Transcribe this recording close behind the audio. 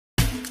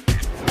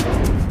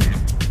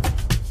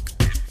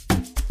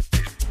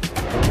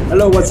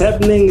Hello, what's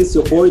happening? It's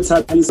your boy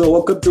Tabiso.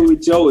 Welcome to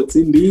Joe. It's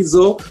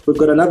Imbizo. We've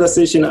got another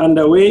session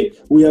underway.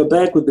 We are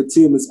back with the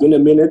team. It's been a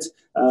minute.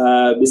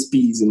 Miss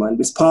Peasy, man.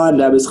 Miss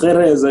Panda, Miss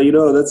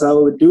Jereza, that's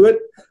how we do it.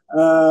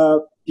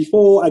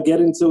 Before I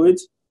get into it,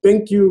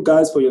 thank you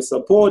guys for your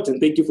support and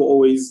thank you for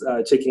always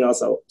checking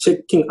out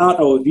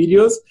our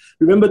videos.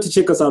 Remember to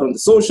check us out on the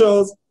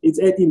socials.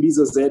 It's at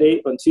Imbizo ZA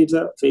on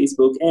Twitter,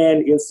 Facebook,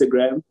 and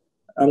Instagram.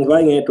 I'm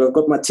going it. I've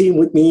got my team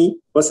with me.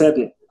 What's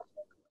happening?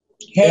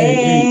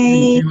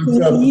 Hey,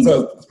 what's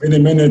up? It's been a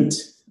minute.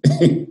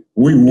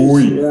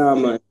 Oui. Yeah,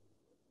 man.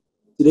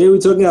 Today we're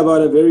talking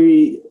about a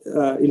very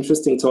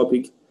interesting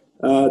topic.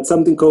 It's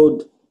something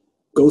called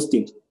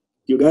ghosting.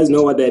 You guys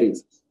know what that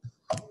is?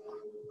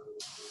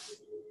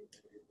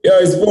 Yeah,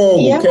 it's for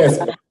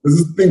Casper.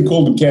 There's this thing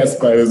called the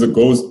Casper. There's a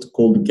ghost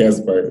called the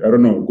Casper. I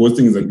don't know.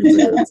 Ghosting is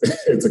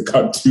it's a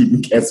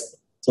cartoon Casper.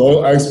 So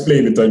I'll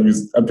explain it.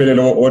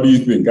 What do you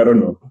think? I don't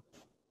know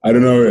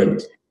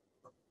it.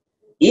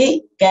 Yeah,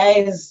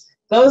 guys,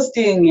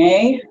 ghosting,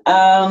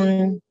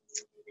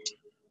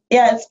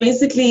 it's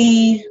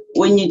basically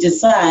when you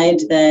decide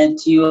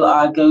that you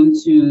are going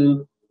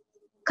to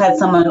cut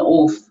someone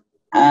off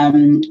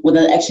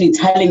without actually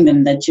telling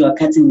them that you are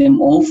cutting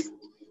them off,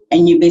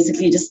 and you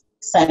basically just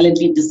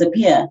silently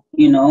disappear,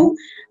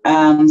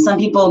 Some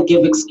people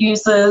give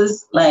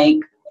excuses like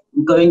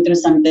going through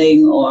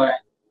something or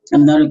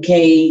I'm not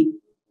okay,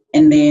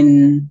 and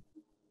then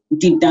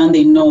deep down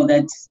they know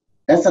that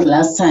that's the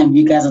last time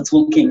you guys are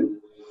talking.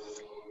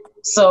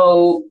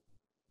 So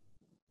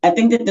I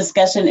think the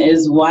discussion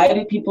is, why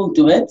do people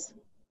do it?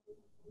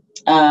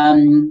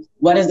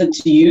 What is it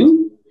to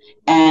you?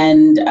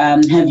 And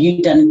have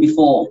you done it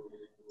before?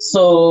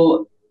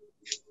 So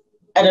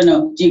I don't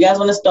know. Do you guys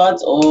want to start?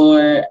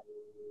 Or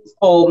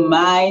for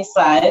my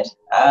side,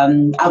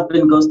 I've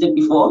been ghosted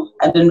before.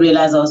 I didn't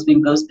realize I was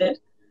being ghosted.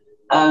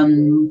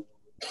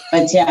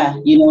 But yeah,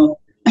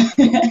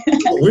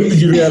 When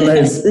did you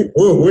realize?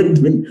 When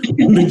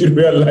did you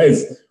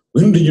realize?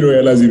 When did you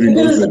realize you've been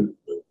ghosted?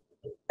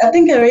 I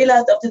think I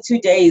realized after 2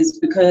 days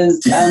because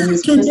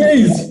 2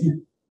 days.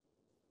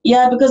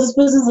 Yeah, because this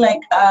person's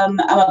like, I'm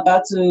on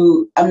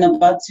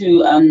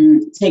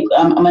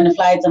a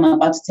flight, I'm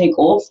about to take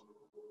off.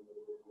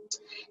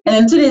 And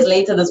then 2 days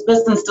later, this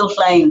person's still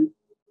flying,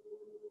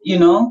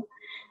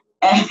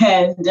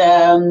 And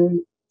I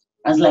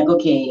was like,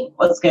 okay,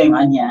 what's going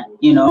on here,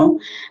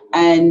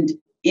 And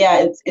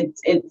yeah, it's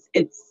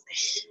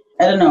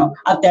I don't know.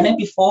 I've done it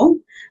before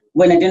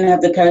when I didn't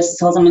have the courage to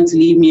tell someone to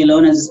leave me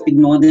alone. I just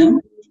ignore them.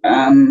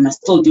 I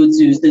still do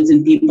to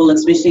certain people,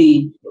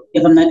 especially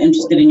if I'm not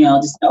interested in you.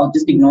 I'll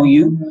just ignore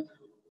you.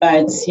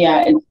 But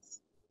yeah,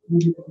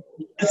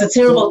 it's a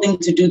terrible thing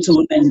to do to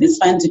women. It's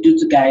fine to do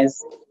to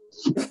guys.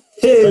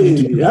 Hey,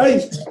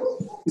 hi,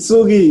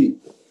 Sugi.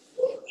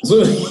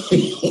 So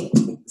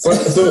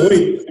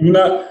wait,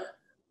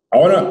 I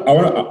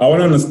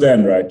wanna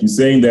understand, right? You're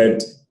saying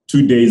that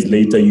 2 days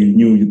later you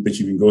knew that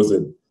you've been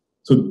ghosted.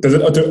 So does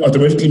it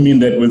automatically mean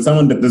that when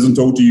someone that doesn't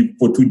talk to you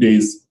for 2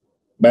 days,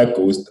 back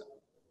ghost?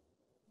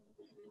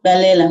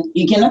 Dalela,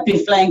 you cannot be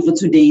flying for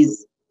 2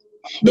 days.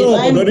 No,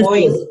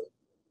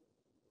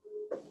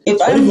 if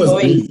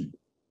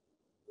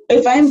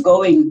I'm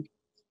going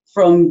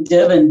from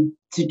Durban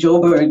to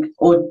Joburg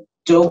or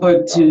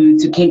Joburg to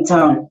Cape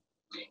Town,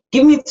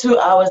 give me 2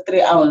 hours,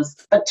 3 hours,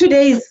 but 2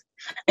 days,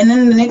 and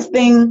then the next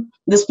thing,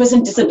 this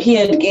person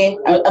disappeared. Okay,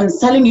 I'm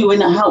telling you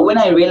when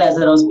I realized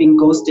that I was being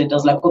ghosted, I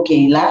was like,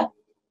 okay,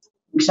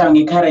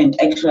 current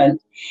actual,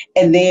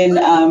 and then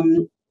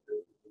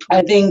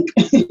I think,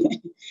 but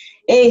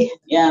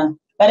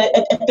I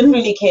didn't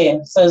really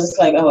care, so it's just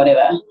like, oh,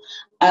 whatever.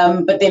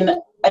 But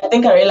then I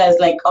think I realized,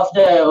 like,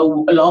 after a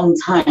long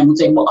time,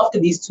 after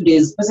these 2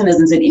 days, this person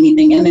hasn't said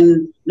anything, and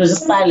then there's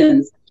just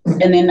silence,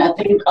 and then I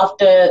think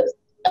after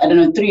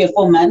 3 or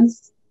 4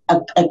 months, I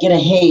get a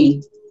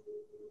hey.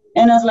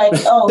 And I was like,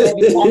 oh, have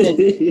you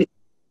landed?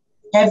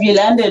 Have you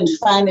landed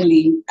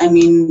finally? I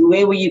mean,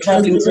 where were you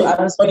traveling to?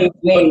 I was going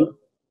away.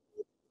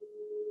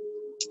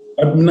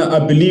 I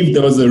believe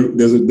there was a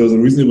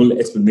reasonable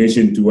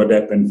explanation to what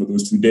happened for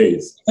those 2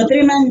 days. For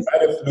 3 months.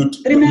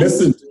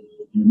 Listen,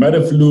 you might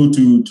have flew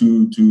to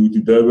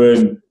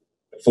Durban,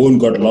 the phone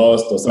got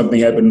lost or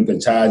something happened with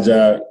the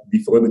charger,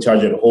 you forgot the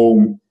charger at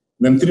home. And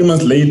then 3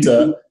 months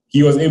later,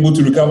 he was able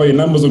to recover your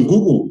numbers on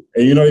Google.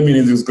 And you know what I mean?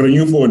 He's got a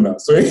new phone now.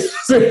 So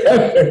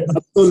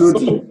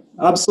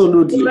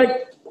Absolutely.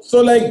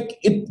 So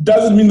it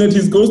doesn't mean that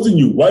he's ghosting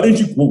you. Why don't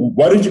you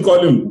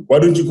call him? Why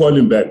don't you call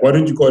him back? Why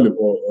don't you call him?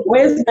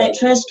 Where's my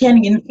trash can?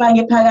 I'm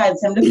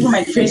looking for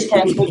my trash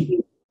can.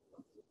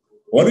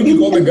 Why don't you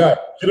call the guy?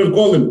 You don't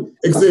call him.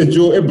 Say,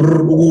 Joe,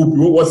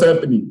 what's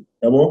happening?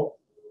 Did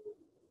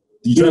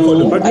you try to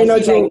call him? But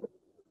Joe,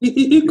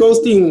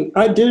 ghosting,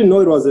 I didn't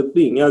know it was a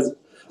thing. Yes,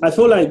 I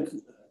feel like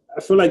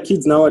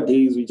kids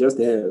nowadays, we just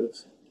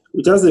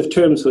have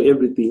terms for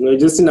everything. We're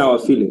just in our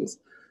feelings.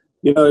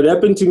 It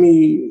happened to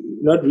me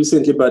not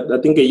recently, but I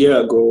think a year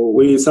ago,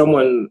 where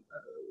someone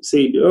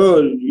said,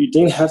 "Oh, you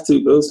didn't have to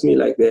ghost me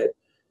like that.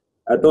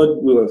 I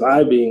thought we were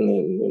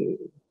vibing."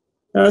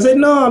 And And I said,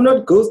 no, I'm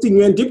not ghosting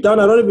you. And deep down,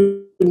 I don't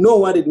even know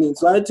what it means.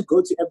 So I had to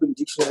go to Urban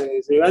Dictionary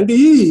and say, and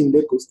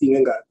the ghosting.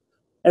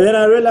 And then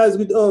I realized,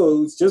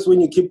 it's just when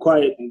you keep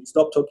quiet and you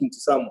stop talking to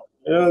someone.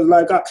 It's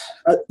like,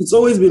 it's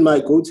always been my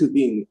go-to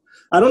thing.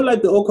 I don't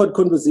like the awkward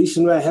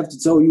conversation where I have to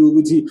tell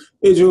you,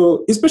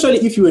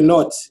 especially if you were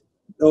not,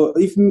 or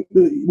if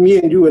me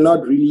and you were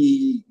not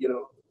really,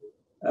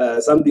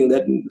 something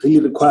that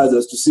really requires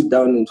us to sit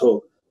down and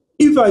talk.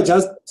 If I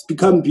just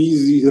become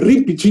busy,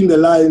 read between the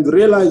lines,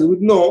 realize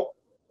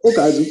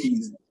guys are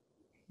busy.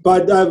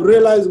 But I've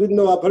realized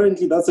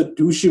apparently that's a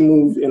douchey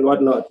move and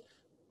whatnot.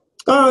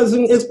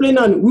 Explain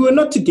on. We were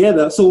not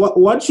together, so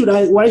why should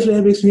I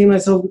explain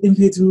myself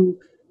into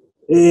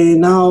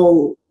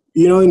now?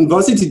 In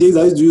varsity days,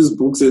 I used to use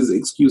books as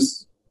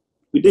excuse.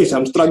 With age,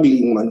 I'm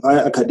struggling, man.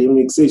 Via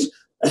academics, I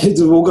need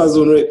to focus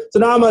on it. So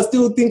now I must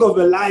still think of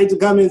a lie to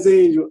come and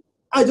say,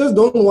 I just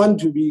don't want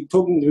to be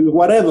talking to you,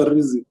 whatever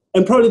reason.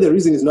 And probably the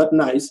reason is not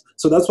nice.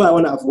 So that's why I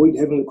want to avoid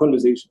having a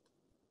conversation.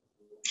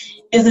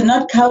 Is it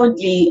not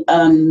cowardly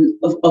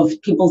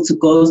of people to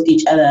ghost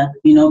each other,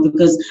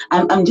 because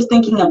I'm just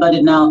thinking about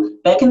it now.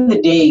 Back in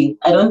the day,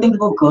 I don't think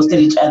people ghosted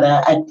each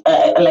other.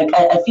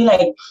 I feel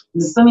like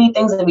there's so many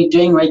things that we're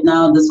doing right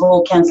now, this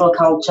whole cancel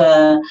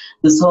culture,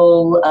 this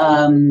whole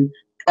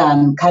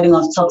cutting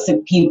off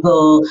toxic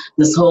people,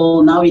 this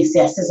whole now we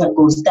say a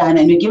ghost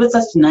and we give it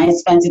such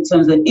nice fancy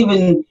terms that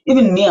even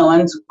me, I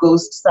want to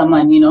ghost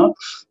someone,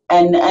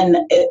 and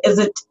is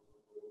it,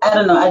 I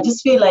don't know, I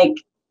just feel like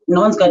no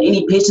one's got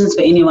any patience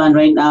for anyone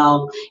right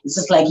now. It's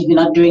just like, if you're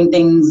not doing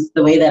things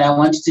the way that I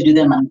want you to do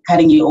them, I'm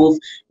cutting you off.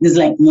 There's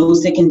like no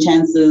second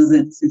chances.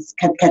 It's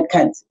cut.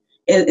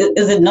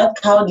 Is it not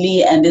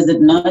cowardly, and is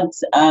it not,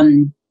 I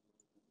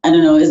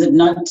don't know, is it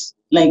not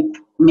like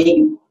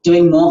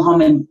doing more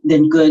harm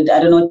than good? I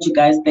don't know what you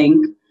guys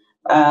think,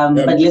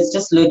 but let's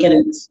just look at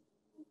it.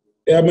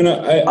 Yeah, I mean,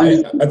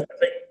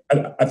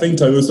 I think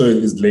Tayoso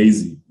is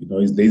lazy.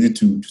 He's lazy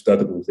to start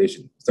the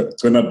conversation.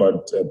 It's not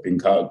about being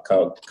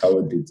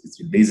cowardly. It's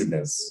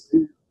laziness.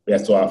 He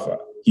has to offer.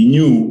 He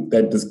knew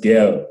that this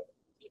girl,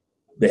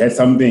 they had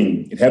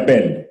something. It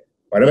happened.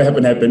 Whatever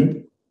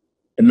happened.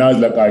 And now it's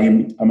like,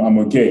 I'm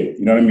okay.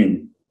 You know what I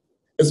mean?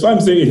 It's fine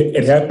to say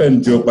it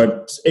happened, Joe,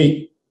 but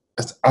hey,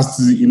 I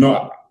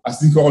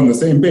think we're on the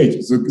same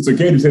page. So it's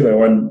okay to say that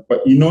one,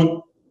 but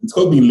it's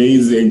called being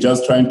lazy and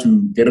just trying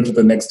to get into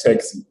the next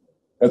taxi.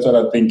 That's what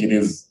I think it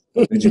is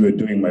that you were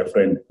doing, my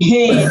friend.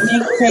 Hey,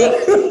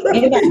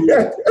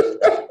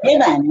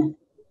 Evan.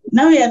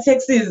 Now your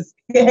taxis.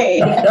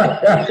 Hey.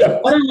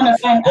 What I'm going to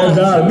find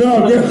out.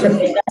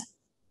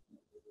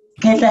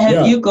 Kaitla,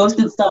 have you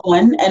ghosted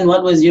someone, and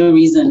what was your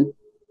reason?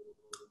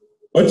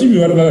 What do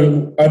you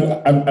mean?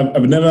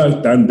 I've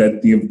never done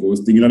that thing of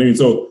ghosting. You know what I mean?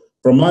 So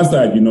from my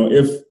side,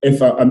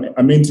 if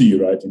I'm into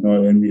you, right,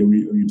 and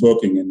we're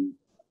talking and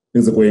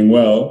things are going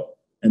well,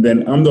 and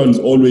then I'm the one who's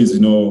always,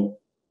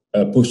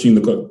 pushing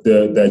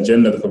the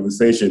agenda, the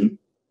conversation,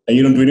 and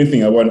you don't do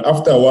anything.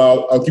 After a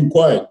while, I'll keep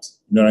quiet.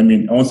 You know what I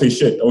mean? I won't say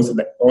shit. I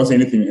won't say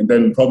anything, and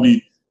then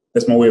probably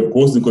that's my way of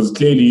ghosting, because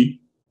clearly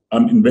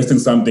I'm investing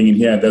something in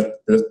here that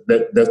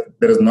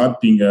is not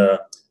being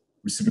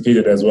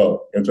reciprocated as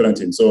well. You know what I'm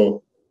saying?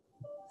 So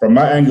from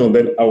my angle,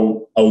 then I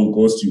will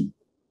ghost you.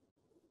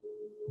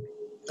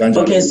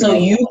 Okay, so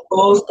you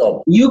ghost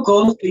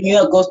when you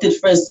are ghosted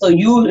first. So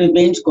you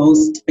revenge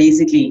ghost,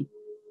 basically.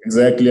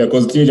 Exactly,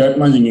 because clearly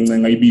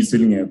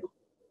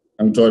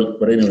I'm told,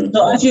 but anyway.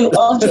 So aren't you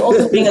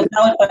also being a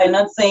coward by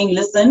not saying,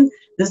 listen,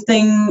 this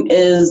thing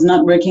is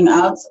not working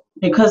out?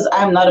 Because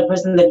I'm not a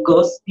person that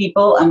ghosts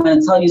people, I'm going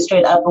to tell you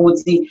straight up,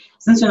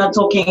 since we're not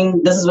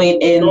talking, this is where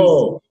it ends.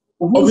 No,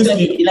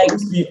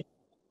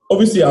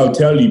 obviously, I'll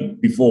tell you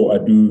before I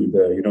do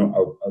the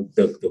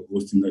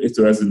ghosting. If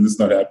the rest is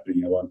not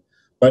happening, I want.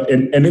 But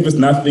and if it's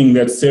nothing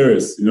that's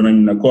serious, you know what I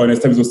mean? Like,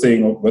 next time you're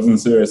saying it wasn't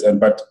serious,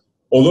 but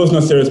although it's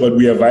not serious, but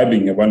we are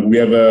vibing. We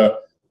have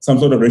some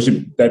sort of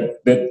relationship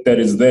that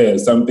is there,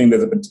 something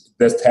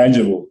that's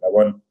tangible.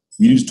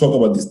 We need to talk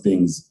about these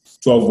things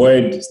to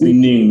avoid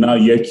standing now.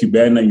 You're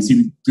Cuban, you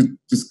see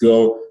this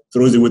girl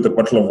throws you with a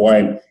bottle of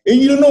wine, and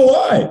you don't know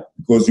why,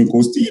 because you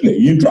go steal it.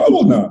 You're in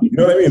trouble now. You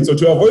know what I mean? So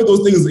to avoid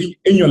those things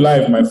in your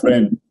life, my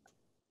friend,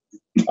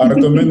 I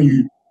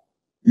recommend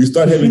you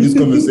start having these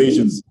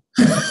conversations.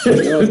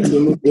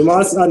 You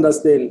must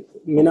understand.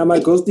 My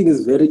ghosting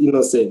is very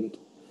innocent.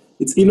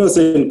 It's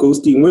innocent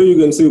ghosting, where you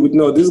can say,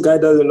 no, this guy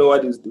doesn't know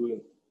what he's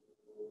doing.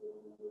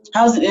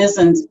 How's it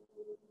innocent?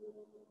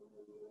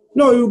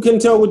 No, you can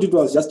tell what it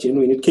was just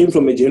genuine. It came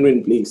from a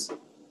genuine place.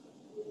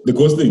 The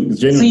ghosting is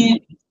genuine.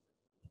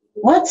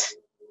 What?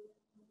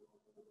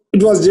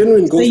 It was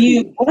genuine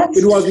ghosting. What?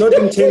 It was not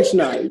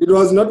intentional. It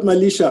was not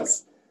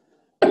malicious.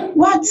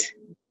 What?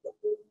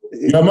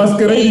 You're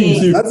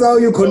masquerading. That's how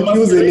you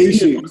confuse a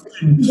nation.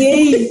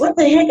 Hey, what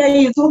the heck are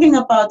you talking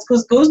about?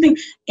 Because ghosting,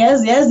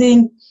 guys,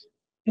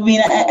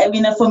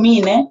 for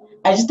me,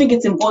 I just think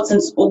it's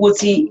important.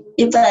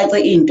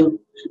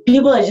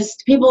 people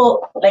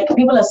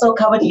are so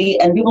cowardly,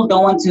 and people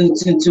don't want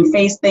to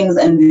face things,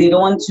 and they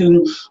don't want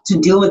to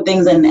deal with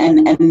things,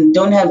 and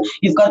don't have.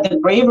 You've got the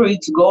bravery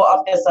to go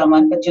after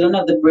someone, but you don't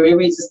have the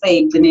bravery to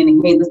say,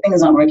 hey, this thing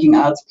is not working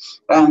out.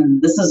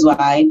 This is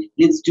why.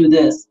 Let's do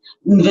this.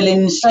 And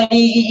then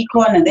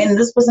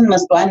this person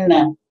must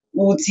wonder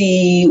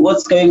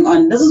what's going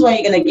on. This is why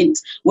you're gonna get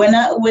when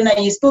are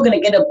you still gonna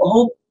get a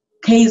whole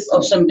case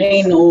of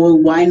champagne or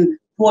wine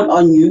poured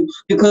on you,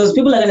 because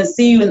people are gonna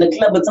see you in the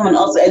club with someone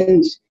else,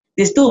 and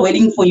they're still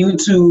waiting for you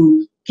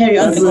to carry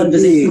on the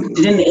conversation. You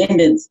didn't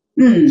end it.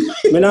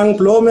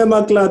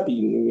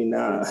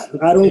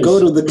 I don't go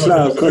to the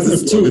club because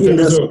it's too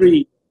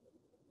industry.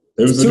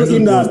 It's too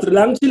industry.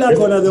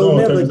 They'll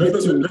never get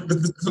to.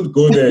 Let's not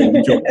go there.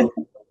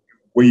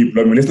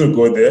 Let's not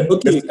go there.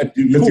 Okay.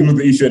 Let's deal with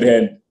the issue at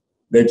hand.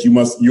 That you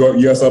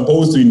are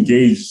supposed to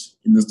engage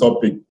in this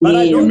topic. But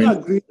I don't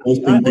agree.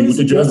 I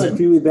honestly don't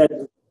agree with that.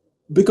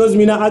 Because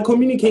I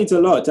communicate a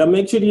lot. I'm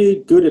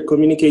actually good at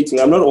communicating.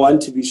 I'm not one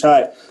to be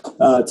shy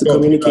to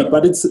communicate.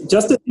 But it's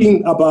just a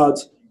thing about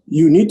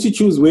you need to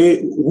choose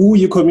who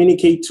you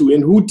communicate to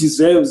and who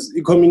deserves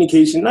the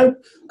communication. Like,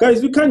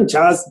 guys, we can't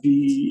just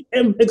be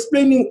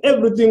explaining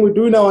everything we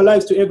do in our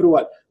lives to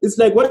everyone. It's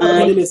like what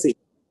Amalele said.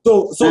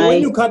 So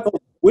when you cut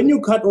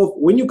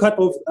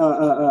off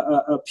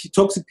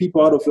toxic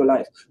people out of your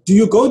life, do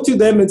you go to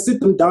them and sit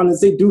them down and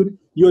say, dude,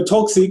 you're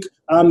toxic,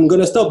 I'm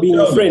gonna stop being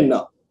your friend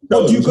now?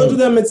 Or do you go to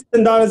them and sit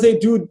them down and say,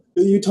 dude,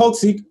 you're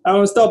toxic, I'm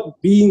gonna stop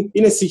being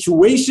in a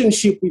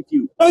situationship with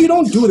you? No, you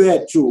don't do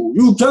that, Joe.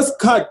 You just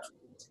cut.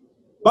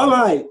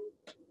 Bye-bye.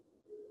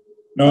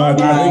 No, I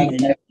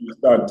think you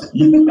start.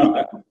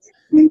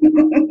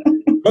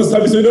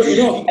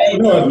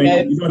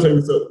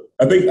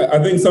 I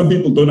think some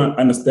people don't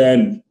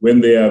understand when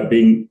they are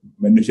being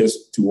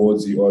malicious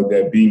towards you, or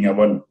they're being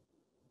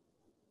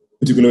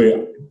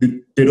particularly.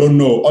 They don't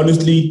know.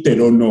 Honestly, they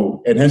don't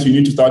know, and hence you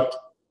need to start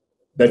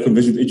that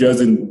conversation with each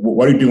other. And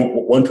what are you doing?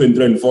 1, 2, and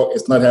 3, and 4.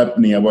 It's not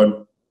happening.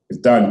 It's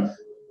done.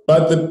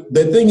 But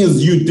the thing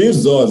is, you did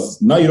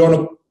Zoz. Now you don't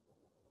want to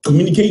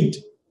communicate.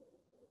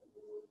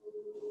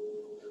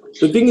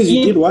 The thing is,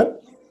 you did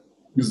what?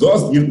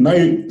 Now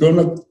you don't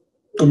want to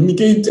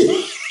communicate.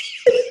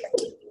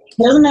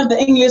 He doesn't have the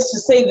English to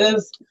say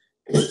this.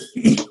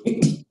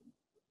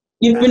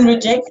 You've been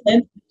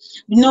rejected.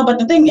 No, but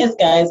the thing is,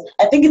 guys,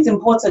 I think it's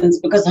important,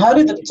 because how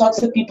do the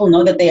toxic people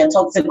know that they are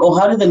toxic, or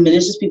how do the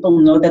malicious people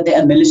know that they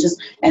are malicious,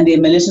 and they're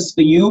malicious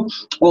for you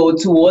or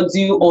towards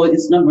you, or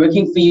it's not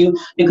working for you?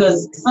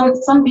 Because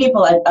some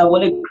people, I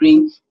will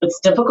agree, it's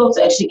difficult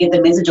to actually get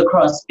the message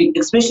across,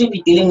 especially if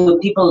you're dealing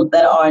with people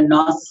that are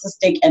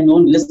narcissistic and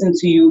won't listen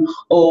to you,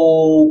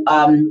 or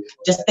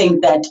just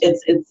think that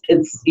it's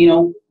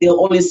they'll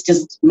always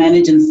just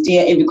manage and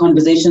steer every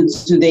conversation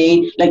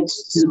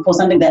for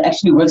something that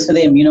actually works for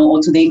them, or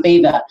to their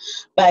favor.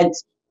 But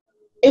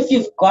if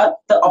you've got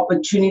the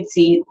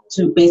opportunity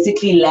to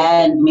basically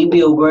land maybe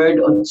a word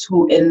or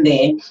two in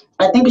there,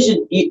 I think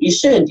you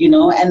should,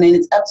 and then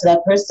it's up to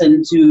that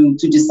person to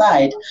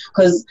decide.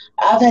 Because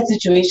I've had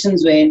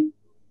situations where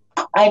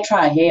I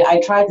try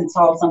to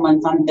tell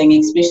someone something,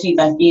 especially if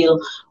I feel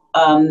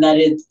that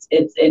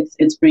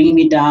it's bringing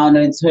me down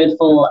or it's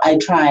hurtful. I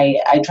try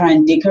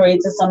and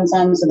decorate it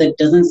sometimes so that it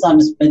doesn't sound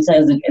as bitter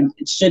as it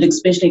should,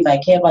 especially if I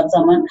care about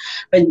someone.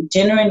 But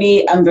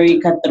generally, I'm very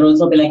cutthroat.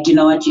 So I'll be like, you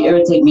know what, you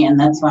irritate me, and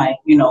that's why,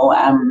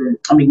 I'm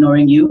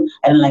ignoring you.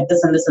 I don't like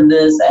this and this and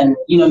this, and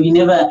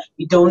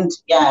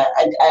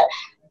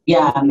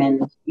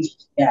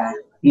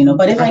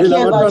But if I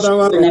care about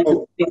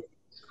you,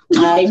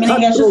 I mean,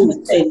 I should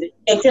mistake.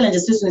 Excellent,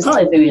 just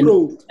mistake.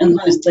 And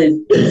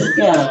honestly,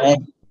 yeah.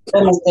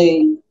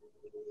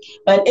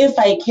 But if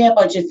I care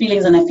about your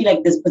feelings and I feel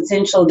like there's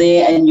potential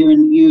there, and you're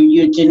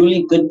a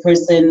genuinely good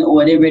person or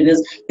whatever it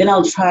is, then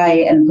I'll try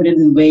and put it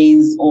in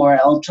ways, or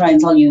I'll try and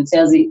tell you,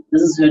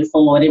 this is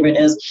hurtful or whatever it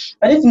is.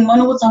 But if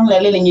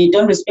and you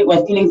don't respect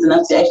my feelings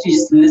enough to actually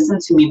just listen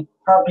to me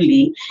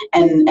properly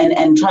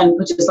and try and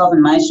put yourself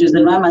in my shoes,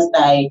 then why must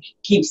I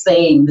keep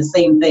saying the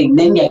same thing?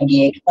 Then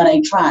but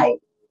I try,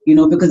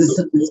 because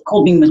it's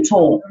called being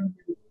mature.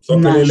 So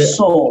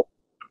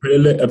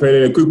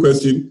a quick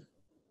question.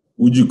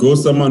 Would you go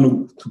someone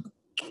who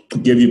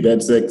gave you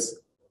bad sex?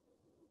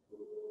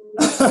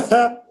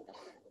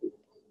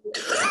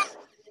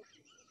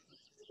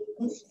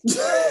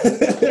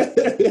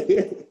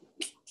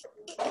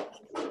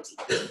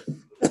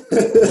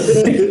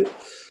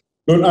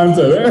 Don't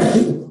answer, eh?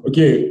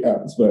 Okay,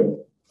 yeah, it's fine.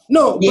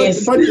 No,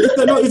 yes. but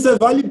it's a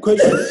valid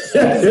question. It's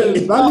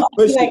a valid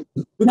question.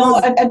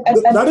 Because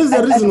that is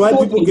the reason why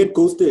people get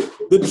ghosted.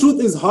 The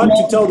truth is hard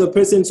to tell the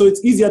person, so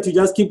it's easier to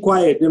just keep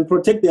quiet and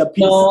protect their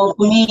peace. No,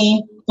 for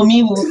me,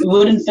 we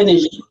wouldn't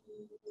finish.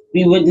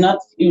 We would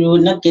not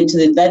get to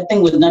it. That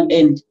thing would not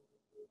end.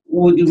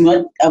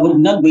 I would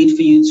not wait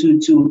for you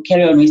to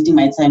carry on wasting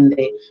my time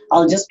there.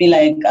 I'll just be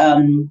like,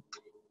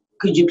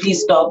 could you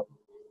please stop?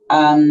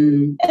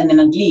 And then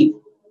I'd leave.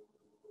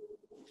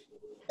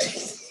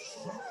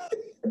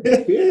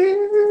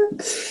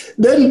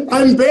 Then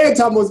I'm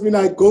better, must be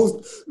like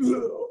ghost.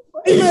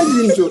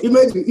 Imagine, Joe,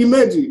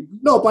 imagine.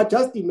 No, but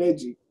just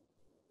imagine.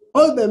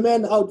 All the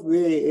men out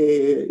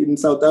there in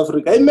South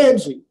Africa,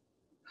 imagine.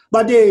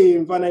 But hey,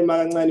 blom.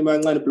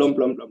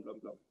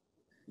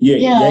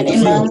 Yeah,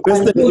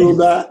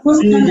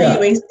 Who's you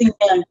wasting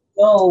time?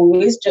 No,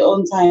 waste your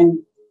own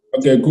time.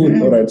 Okay,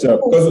 cool. All right, yeah.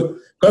 Because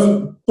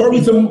probably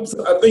I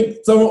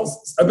think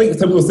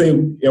some people say,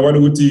 yeah, what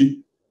would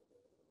you?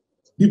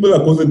 People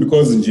are causing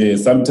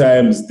because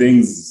sometimes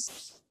things.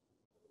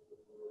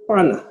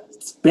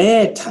 It's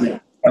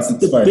better. It's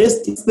the fine.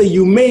 Best. It's the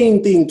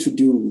humane thing to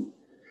do.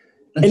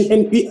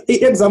 And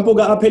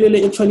example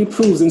actually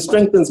proves and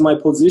strengthens my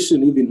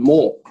position even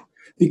more,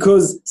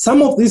 because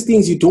some of these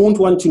things you don't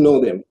want to know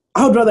them.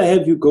 I would rather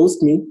have you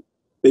ghost me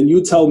than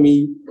you tell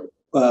me,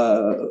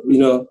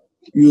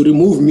 you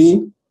remove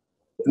me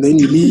and then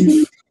you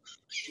leave.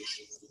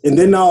 And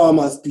then now I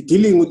must be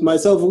dealing with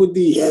myself with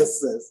the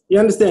yes. You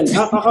understand?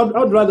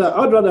 I'd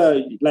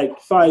rather like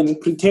fine,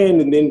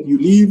 pretend, and then you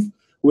leave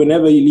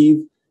whenever you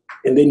leave,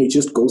 and then you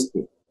just ghost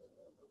me.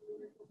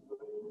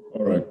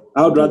 All right.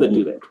 I would rather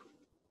do that.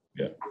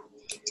 Yeah.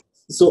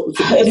 So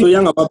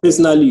young about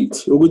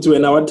personality. What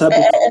type of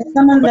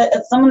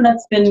as someone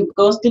that's been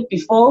ghosted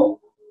before,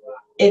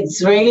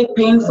 it's really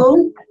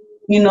painful.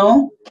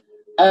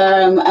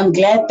 I'm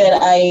glad that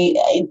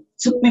it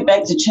took me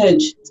back to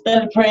church,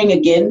 started praying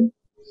again.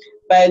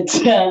 But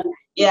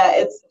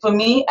it's for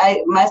me.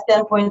 My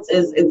standpoint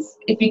is, it's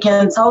if you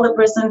can tell the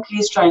person,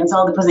 please try and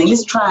tell the person. At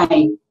least try.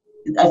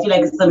 I feel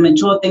like it's a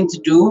mature thing to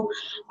do.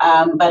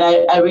 But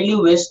I really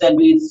wish that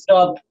we'd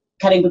stop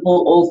cutting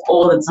people off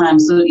all the time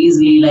so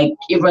easily. Like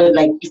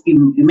if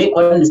you make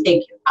one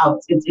mistake, you're out.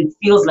 It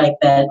feels like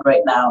that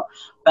right now.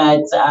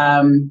 But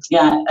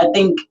I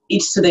think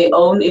each to their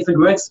own. If it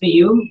works for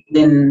you,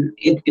 then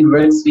it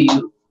works for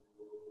you.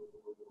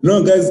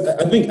 No, guys,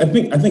 I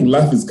think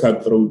life is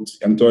cutthroat.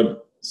 I'm told,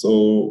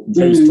 so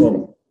very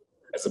strong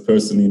as a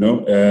person.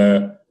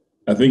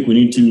 I think we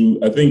need to.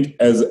 I think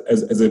as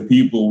a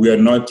people, we are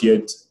not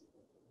yet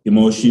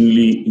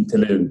emotionally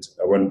intelligent.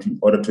 In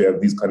order to have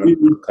these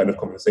kind of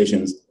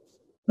conversations.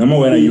 Number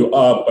one, you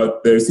are,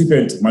 but the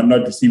recipient might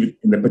not receive it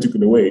in a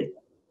particular way.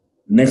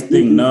 Next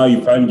thing, now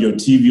you find your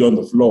TV on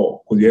the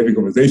floor because you're having a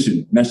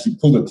conversation. Now she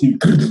pulls the TV.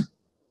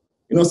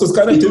 So it's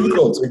kind of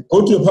difficult. So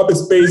go to a public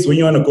space when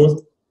you want to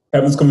go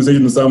have this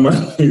conversation with someone.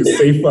 It's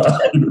safer.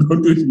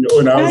 Don't do it in your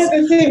own house.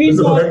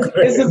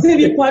 It's a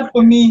TV part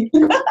for me.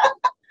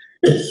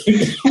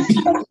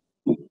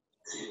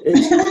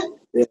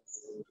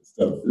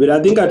 But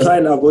I think I try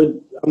and avoid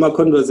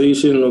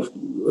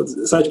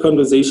such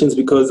conversations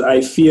because I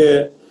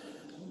fear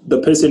the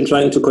person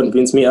trying to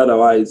convince me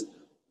otherwise.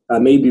 I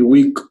may be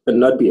weak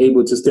and not be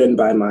able to stand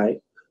by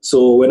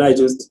so when I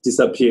just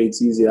disappear,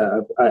 it's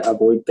easier. I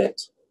avoid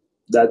that.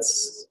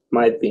 That's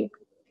my thing.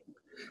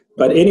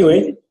 But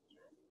anyway,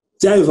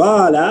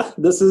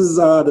 this is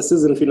the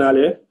season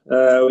finale.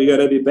 We're going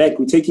to be back.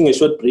 We're taking a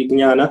short break,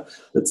 Nyana.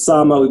 It's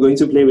summer. We're going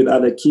to play with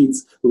other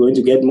kids. We're going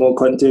to get more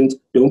content.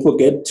 Don't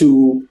forget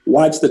to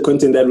watch the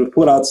content that we've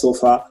put out so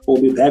far.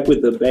 We'll be back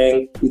with the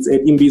bang. It's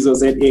at Imbizo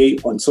ZA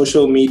on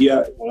social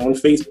media, on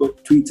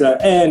Facebook, Twitter,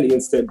 and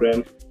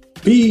Instagram.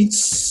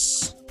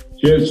 Peace.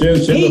 Cheers.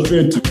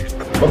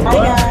 Bye,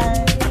 guys.